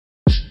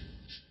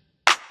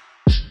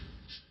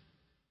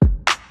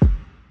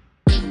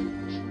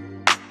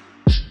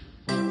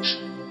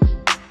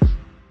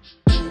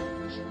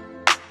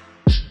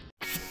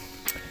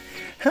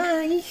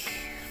Hi!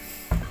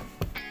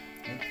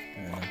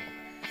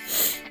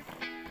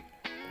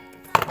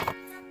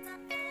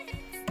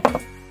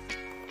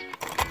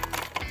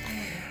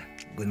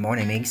 Good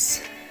morning,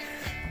 mates.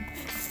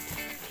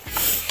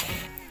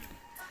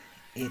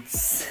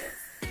 It's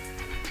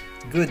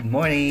good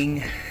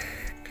morning.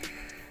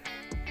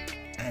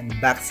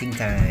 Unboxing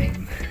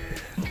time.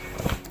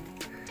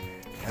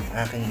 Ang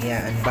aking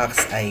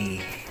i-unbox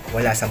ay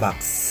wala sa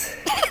box.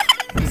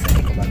 Sa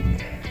likobag.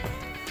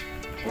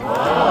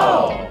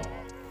 Wow!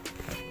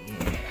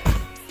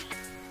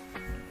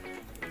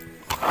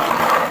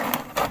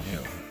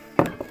 Yeah.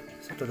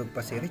 So, tulog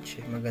pa si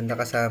Rich. Maganda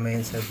kasama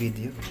yan sa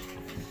video.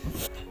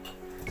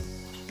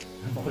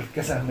 Makulit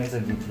kasama yan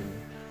sa video.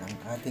 Ang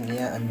ating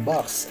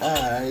i-unbox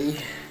ay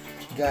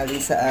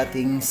galing sa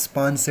ating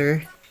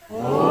sponsor.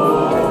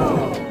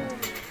 Oh!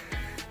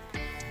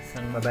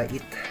 Isang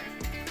mabait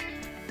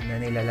na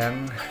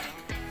nilalang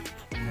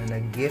na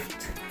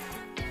nag-gift.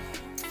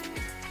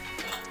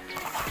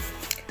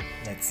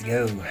 Let's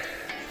go.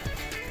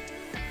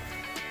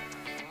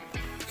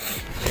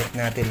 Check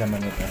natin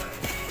laman ito.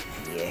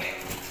 Yeah.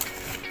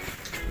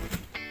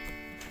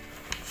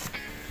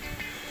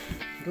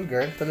 Go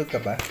girl, tulog ka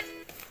ba?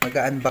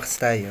 Mag-unbox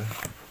tayo.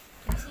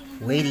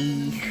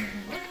 Waity.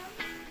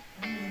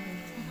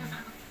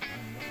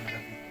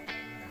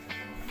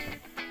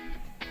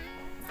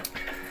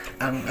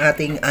 Ang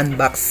ating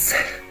unbox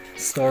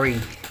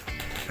story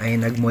ay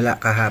nagmula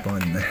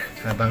kahapon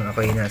habang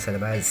ako'y nasa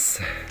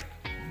labas.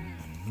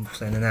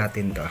 Buksan na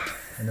natin to.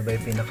 Ano ba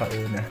yung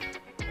pinakauna?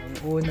 Ang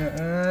una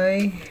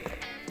ay...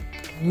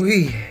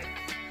 Uy!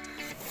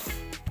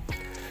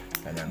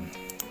 Talang.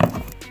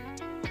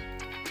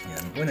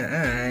 Ang una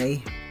ay...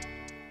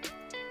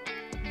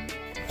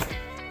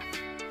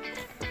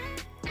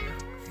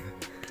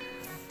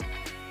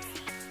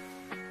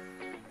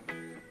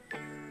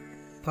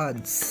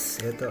 Pods.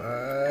 Ito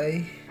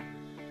ay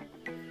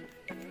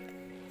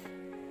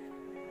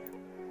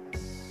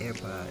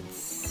AirPods.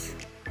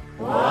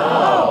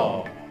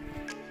 Wow!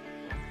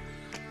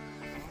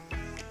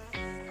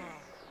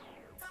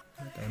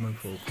 Ano tayo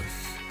mag-focus?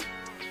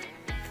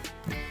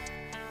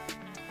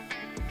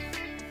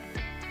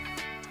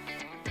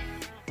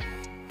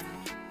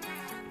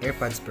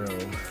 AirPods Pro.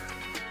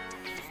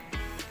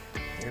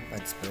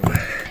 AirPods Pro.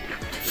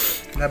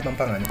 Wala bang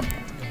pang ano?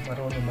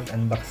 Marunong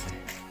mag-unbox eh.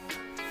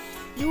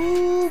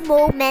 Few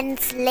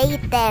moments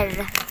later.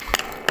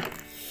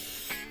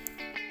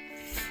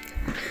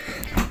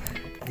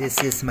 This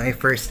is my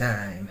first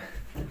time.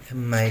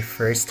 My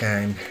first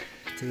time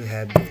to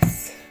have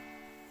this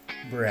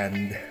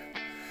brand.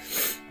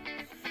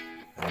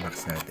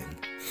 Unbox natin.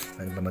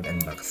 Ano ba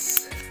mag-unbox?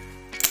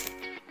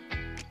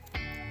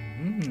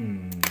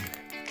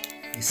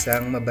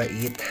 Isang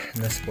mabait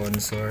na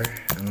sponsor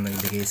ang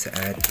nagbigay sa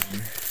atin.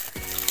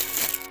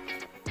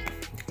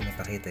 Hindi ko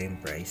napakita yung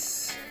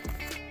price.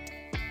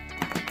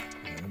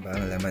 Ano ba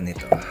ang laman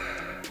nito?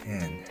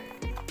 Ayan.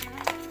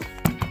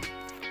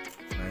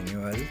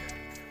 Manual.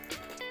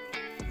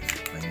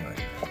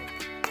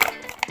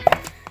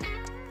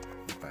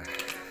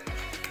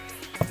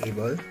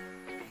 Cable.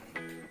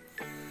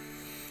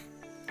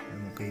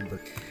 Yung cable.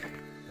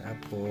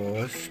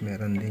 Tapos,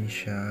 meron din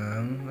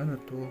siyang,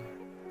 ano to?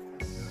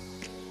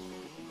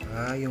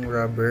 Yung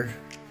rubber.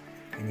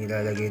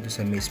 Inilalagay ito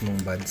sa mismong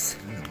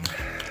buds.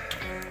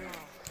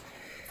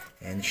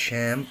 And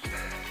champ.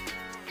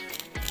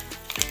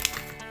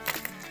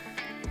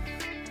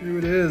 Here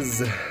it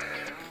is.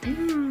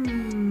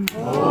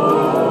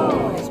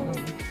 Oh!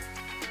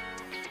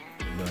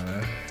 Diba?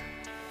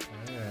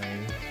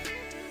 Alright.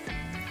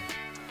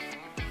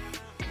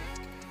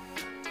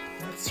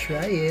 Let's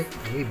try it.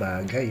 Uy,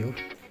 bagay oh.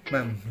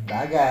 Ma'am,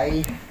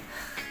 bagay.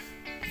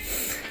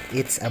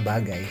 It's a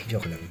bagay.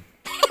 Joke lang.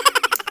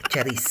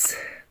 Charis.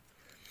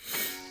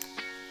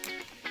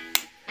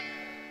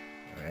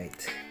 Alright.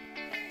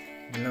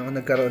 Hindi lang ako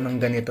nagkaroon ng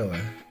ganito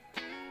ah.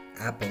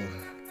 Apple.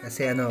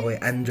 Kasi ano ako eh,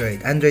 Android.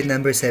 Android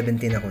number 17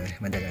 ako eh,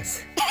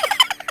 madalas.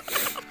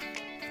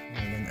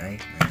 Ngayon ay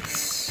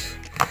nice.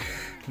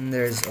 And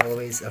there's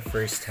always a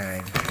first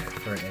time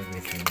for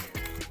everything.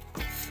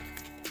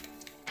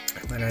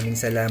 Maraming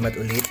salamat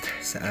ulit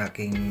sa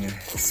aking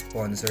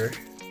sponsor.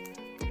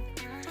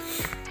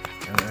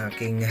 Ang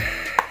aking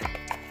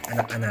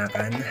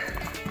anak-anakan.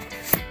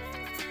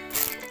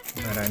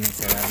 Maraming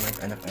salamat,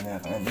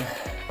 anak-anakan.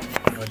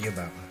 Audio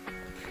ba ako?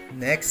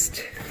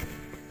 Next.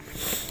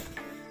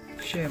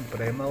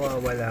 Siyempre,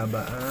 mawawala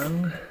ba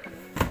ang...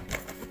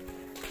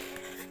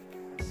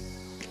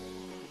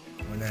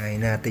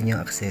 Unahin natin yung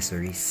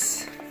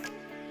accessories.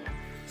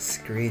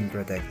 Screen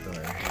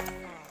protector.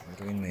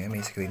 Ituin mo yan,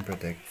 may screen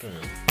protector.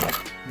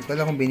 Hindi ko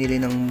alam kung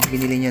binili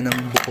niya ng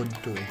bukod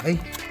to eh.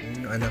 Ay!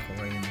 Ayun yung anak ko.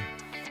 Ayun.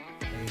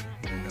 Ayun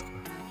yung anak ko.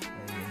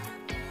 Ayun.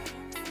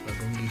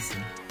 Bagong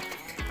gising.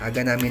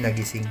 Aga namin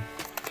nagising.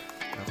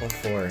 Ako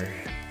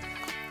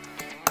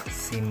 4.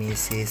 Si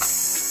Mrs.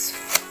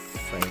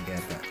 5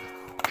 yata.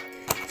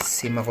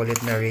 Si makulit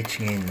na Rich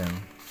ngayon lang.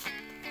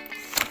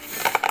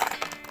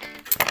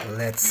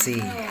 Let's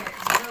see.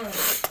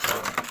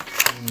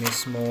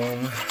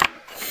 mismong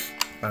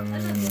pang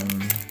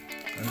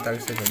ang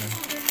tawag sa ganun,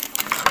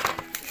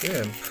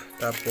 shrimp.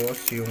 Tapos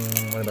yung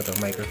ano ba to,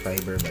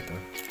 microfiber ba to,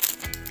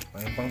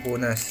 yung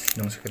pangpunas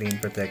ng screen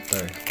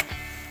protector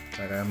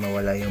para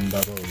mawala yung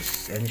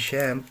bubbles. And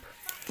shrimp,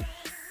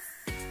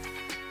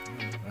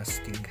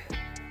 astig.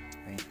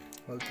 Ay,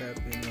 hold up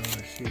yun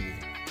o si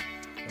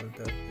hold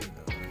up yun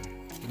o.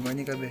 Good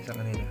morning ka ba sa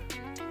kanila?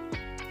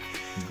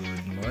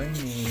 Good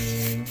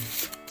morning.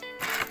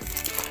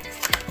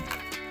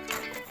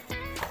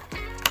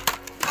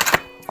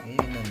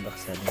 Ayan, unbox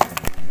natin.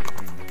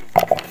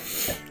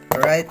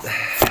 Alright,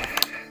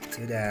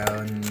 2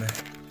 down.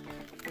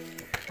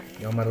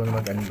 Hindi ako marunong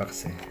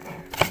mag-unbox eh.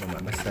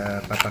 Basta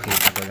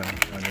papakita ko lang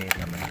ano yun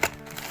naman.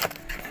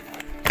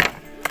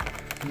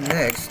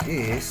 Next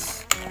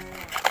is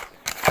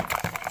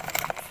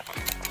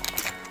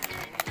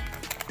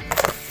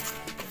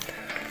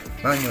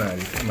manual.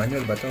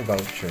 Manual ba to?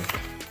 Voucher.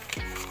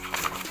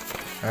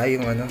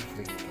 Yung ano.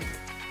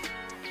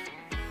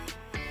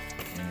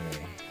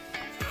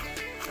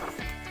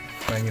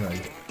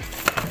 Anyway.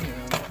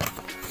 Manual.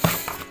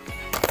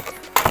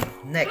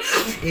 Next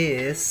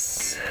is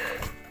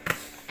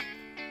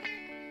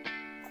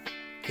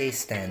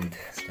case stand.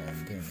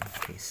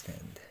 Case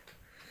stand.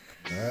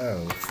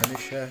 Wow. Ano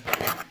siya?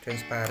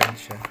 Transparent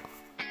siya.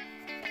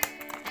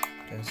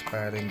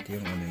 Transparent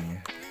yung ano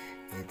niya.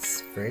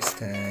 It's first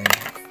time.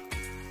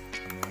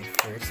 My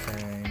first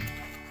time.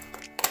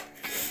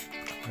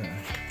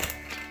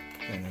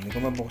 Hindi ko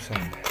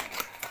mabuksan.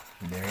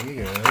 There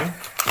you go.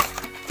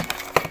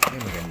 Ay,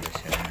 maganda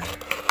siya.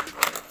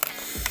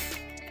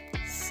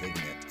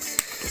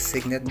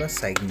 Signet ba?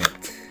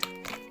 Signet.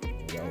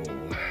 Wow.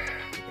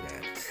 Look at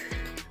that.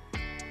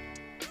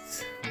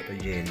 Ito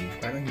jelly.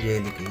 Parang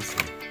jelly case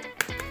eh.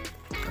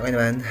 Okay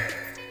naman.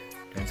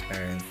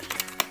 Transparent.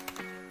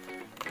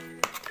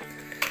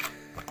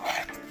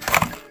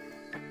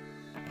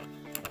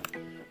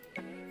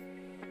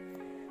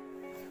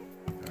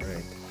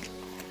 Alright.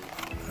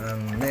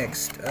 Ang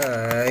next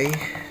ay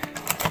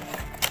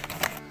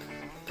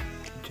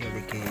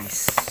jelly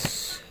case.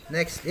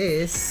 Next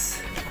is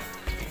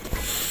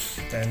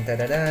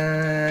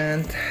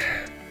Tan-tadadan!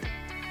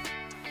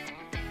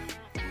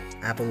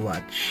 Apple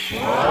Watch.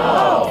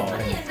 Wow!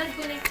 Ano yan?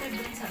 Nag-connected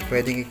dun sa...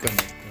 Pwedeng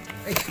i-connect.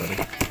 Ay, sorry.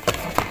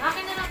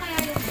 Akin na lang kaya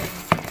yun dun.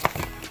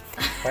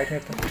 Partner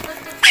to.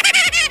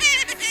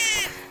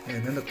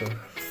 Ayan, ano to?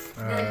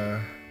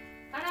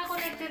 Para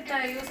connected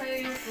tayo, sa'yo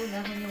yung phone,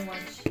 ako yung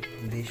watch.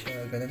 Hindi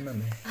siya ganun,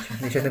 ma'am eh.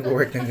 Hindi siya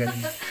nag-work ng ganun.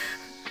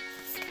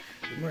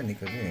 Good morning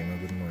ka din eh.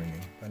 Good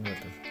morning. Paano ba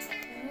to?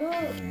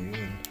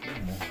 Ayun.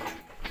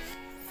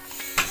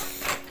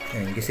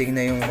 Ayan, gising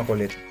na yung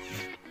makulit.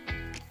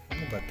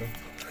 Ano ba to?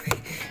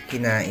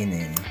 Kinain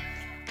eh.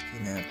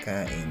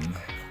 Kinakain.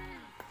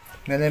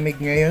 Malamig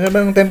ngayon. Ano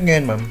bang temp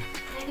ngayon, ma'am?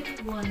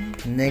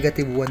 -1.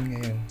 -1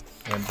 ngayon.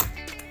 Ayan.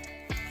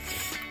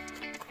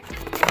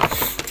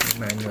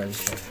 Manual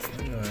siya.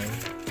 Manual.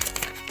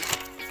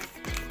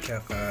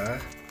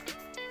 Tsaka,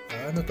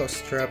 ano to?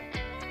 Strap.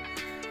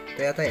 Ito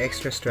yata yung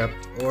extra strap.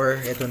 Or,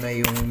 ito na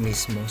yung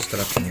mismo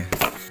strap niya.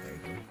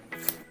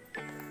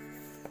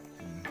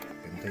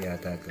 Ganito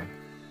yata to.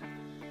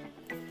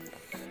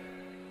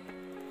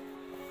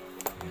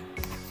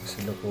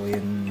 Sila po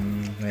yung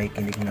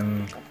nakikinig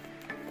ng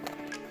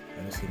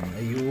ano sila.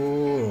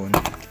 Ayun.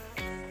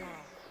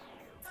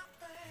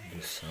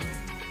 The sound.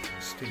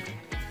 Astig.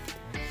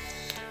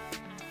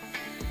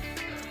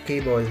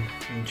 Cable.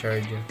 Yung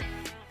charger.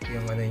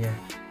 Yung ano niya.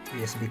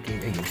 USB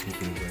cable. Ay, USB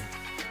cable.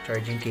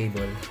 Charging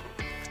cable.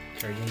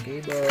 Charging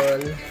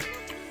cable.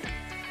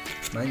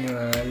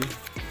 Manual.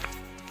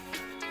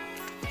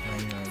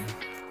 Manual.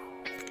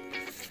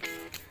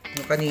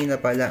 Yung kanina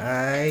pala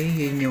ay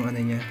yun yung ano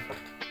niya.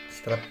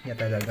 Strap niya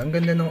talaga. Ang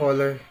ganda ng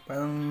color.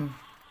 Parang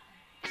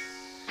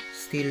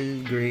steel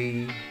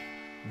gray.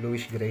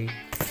 Bluish gray.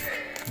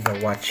 The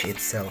watch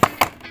itself.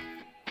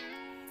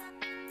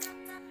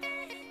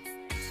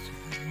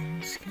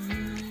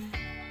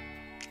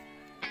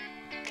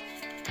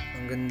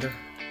 Ang ganda.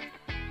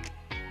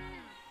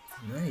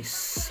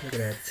 Nice. Look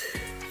at that.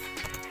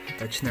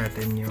 Touch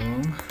natin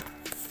yung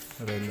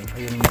relo.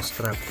 Ayun yung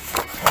strap.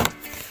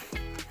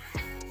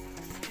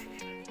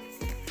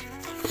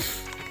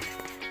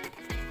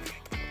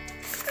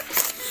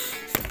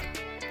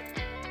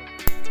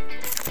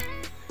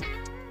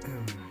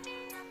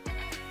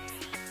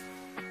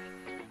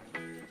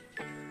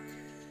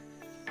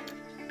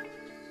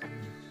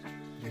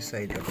 This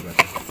side ako ba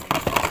ito?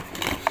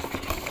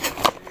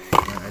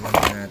 Alam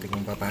na natin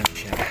kung paano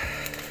siya.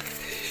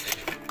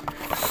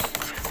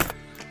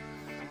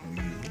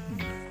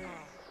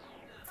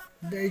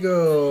 There you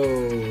go!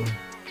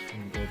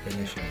 Open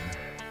na siya.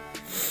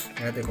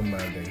 Natin kung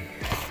bagay.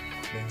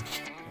 Okay.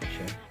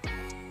 Siya.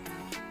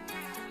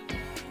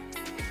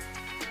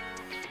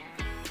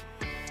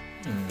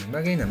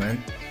 Bagay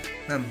naman.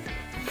 Ma'am.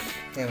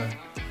 Kaya ma.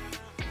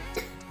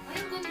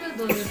 Ay, ang ganda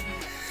doon.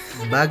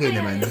 Bagay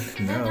naman.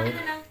 No.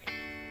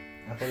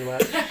 Apple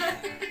Watch.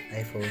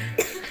 iPhone.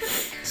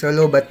 So,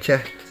 low bat siya.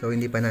 So,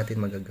 hindi pa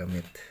natin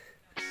magagamit.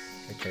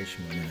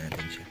 I-charge muna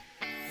natin siya.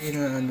 Yun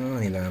na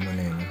nilaman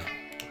na yun.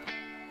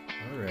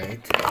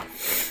 Alright.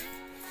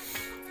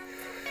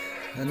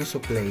 Ano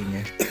supply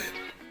niya?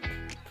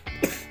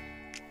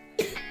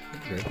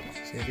 Okay.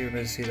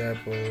 Security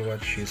Apple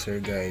Watch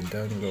User Guide.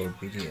 Download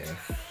PDF.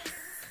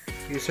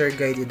 User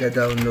Guide,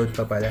 ida-download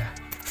pa pala.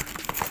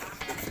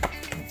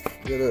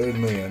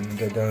 Gawin mo yun.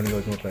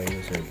 Ida-download mo pa yung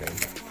user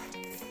guide.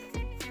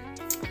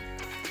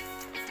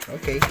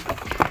 Okay.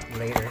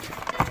 Later.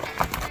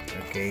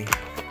 Okay.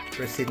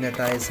 Proceed na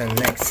tayo sa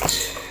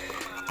next.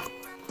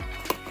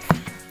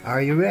 Are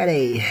you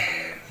ready?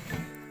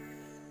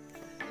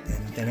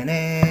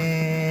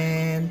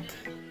 Tan-tan-tan!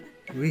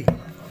 Uy,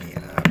 may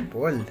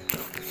apple.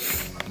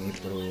 May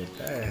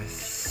prutas.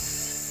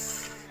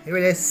 Here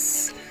it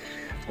is.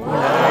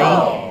 Kulay.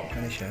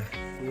 Ano siya?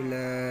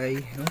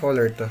 Kulay. Anong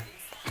color to?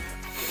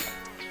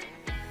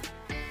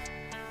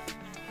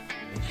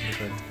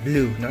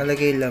 Blue.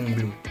 Nakalagay lang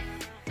blue.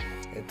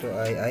 Ito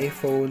ay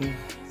iPhone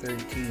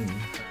 13.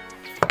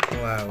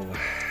 Wow.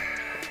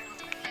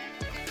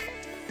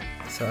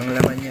 So, ang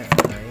laman niya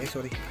ay,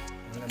 sorry.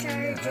 Ang laman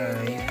niya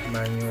ay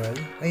manual.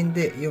 Ay,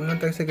 hindi. Yung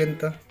antag sa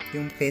ganito.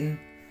 Yung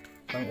pen.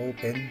 Pang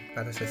open.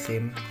 Para sa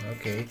SIM.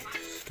 Okay.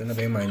 Ito na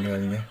ba yung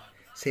manual niya?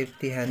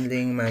 Safety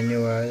handling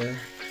manual.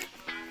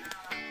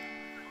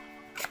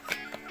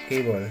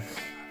 Cable.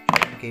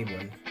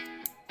 Cable.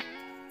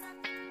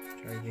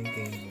 Charging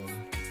cable.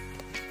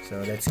 So,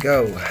 let's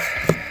go.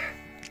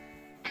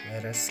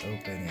 Let us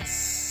open this.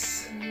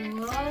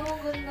 Wow,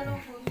 ganda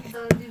ng phone,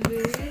 Daddy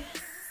Bear.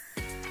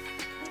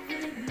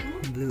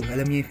 Blue.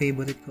 Alam niyo yung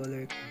favorite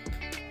color ko.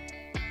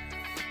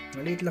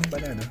 Maliit lang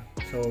pala, no?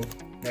 So,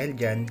 dahil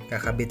dyan,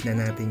 kakabit na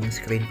natin yung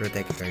screen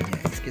protector niya.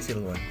 Excuse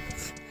one.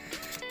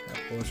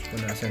 Tapos,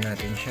 punasan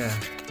natin siya.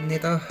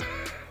 Nito.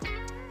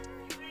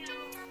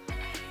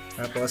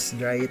 Tapos,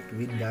 dry it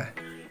with the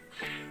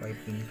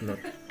wiping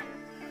cloth.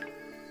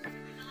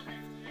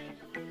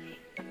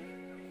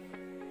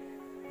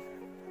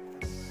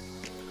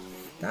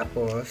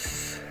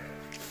 Tapos,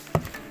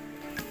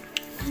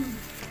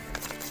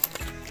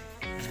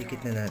 dikit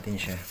na natin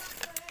siya.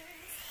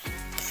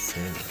 So,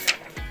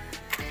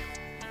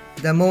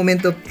 the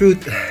moment of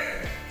truth.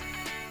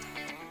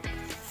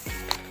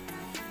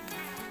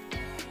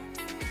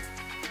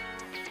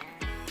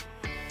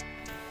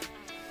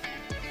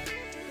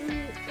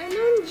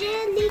 Anong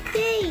jelly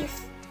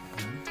case?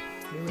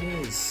 Here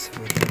it is.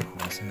 Wait,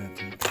 nasa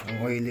natin. Ang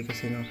oily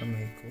kasi ng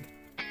kamay ko.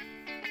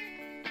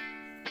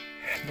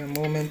 The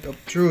moment of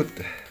truth.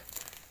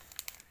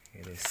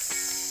 It is.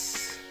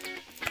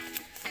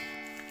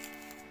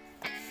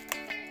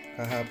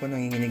 Kahapon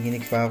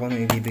nanginginig-ginig pa ako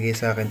nung ibibigay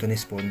sa akin to ni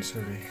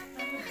sponsor eh.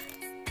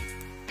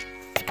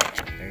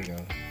 There you go.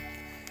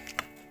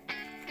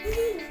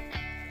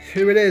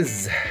 Here it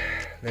is.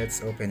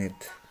 Let's open it.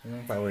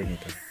 Ano ang power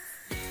nito?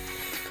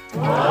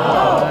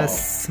 Wow!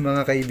 Yes,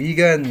 mga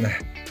kaibigan.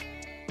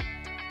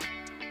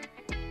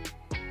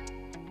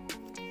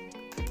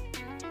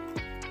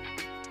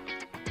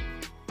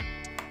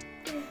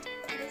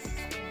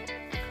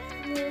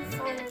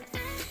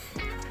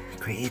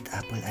 Create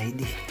Apple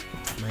ID.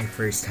 My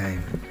first time.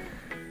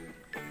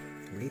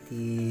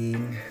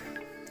 Waiting.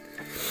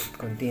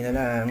 Konti na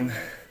lang.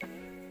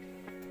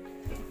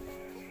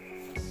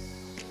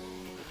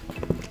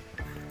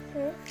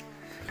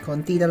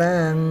 Konti na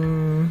lang.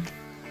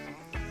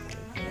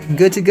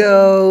 Good to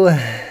go.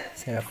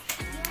 Sarap.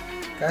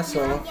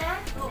 Kaso,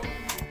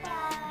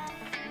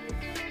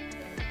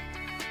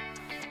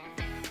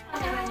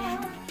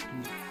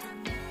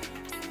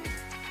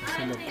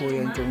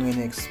 salukuyan kong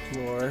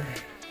in-explore.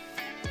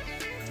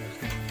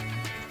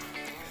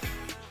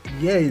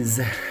 Yes!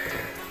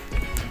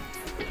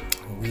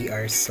 We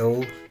are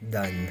so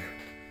done.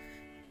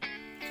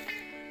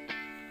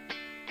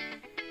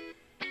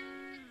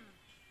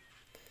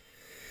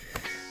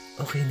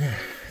 Okay na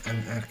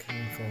ang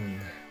aking phone.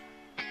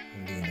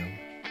 Hindi na.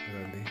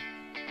 Grabe.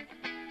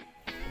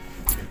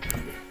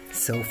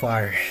 So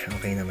far,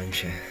 okay naman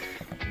siya.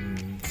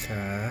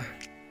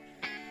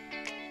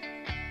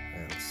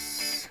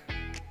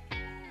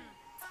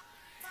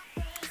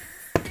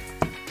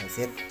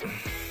 That's it.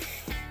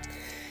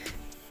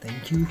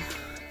 Thank you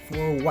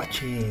for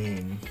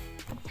watching.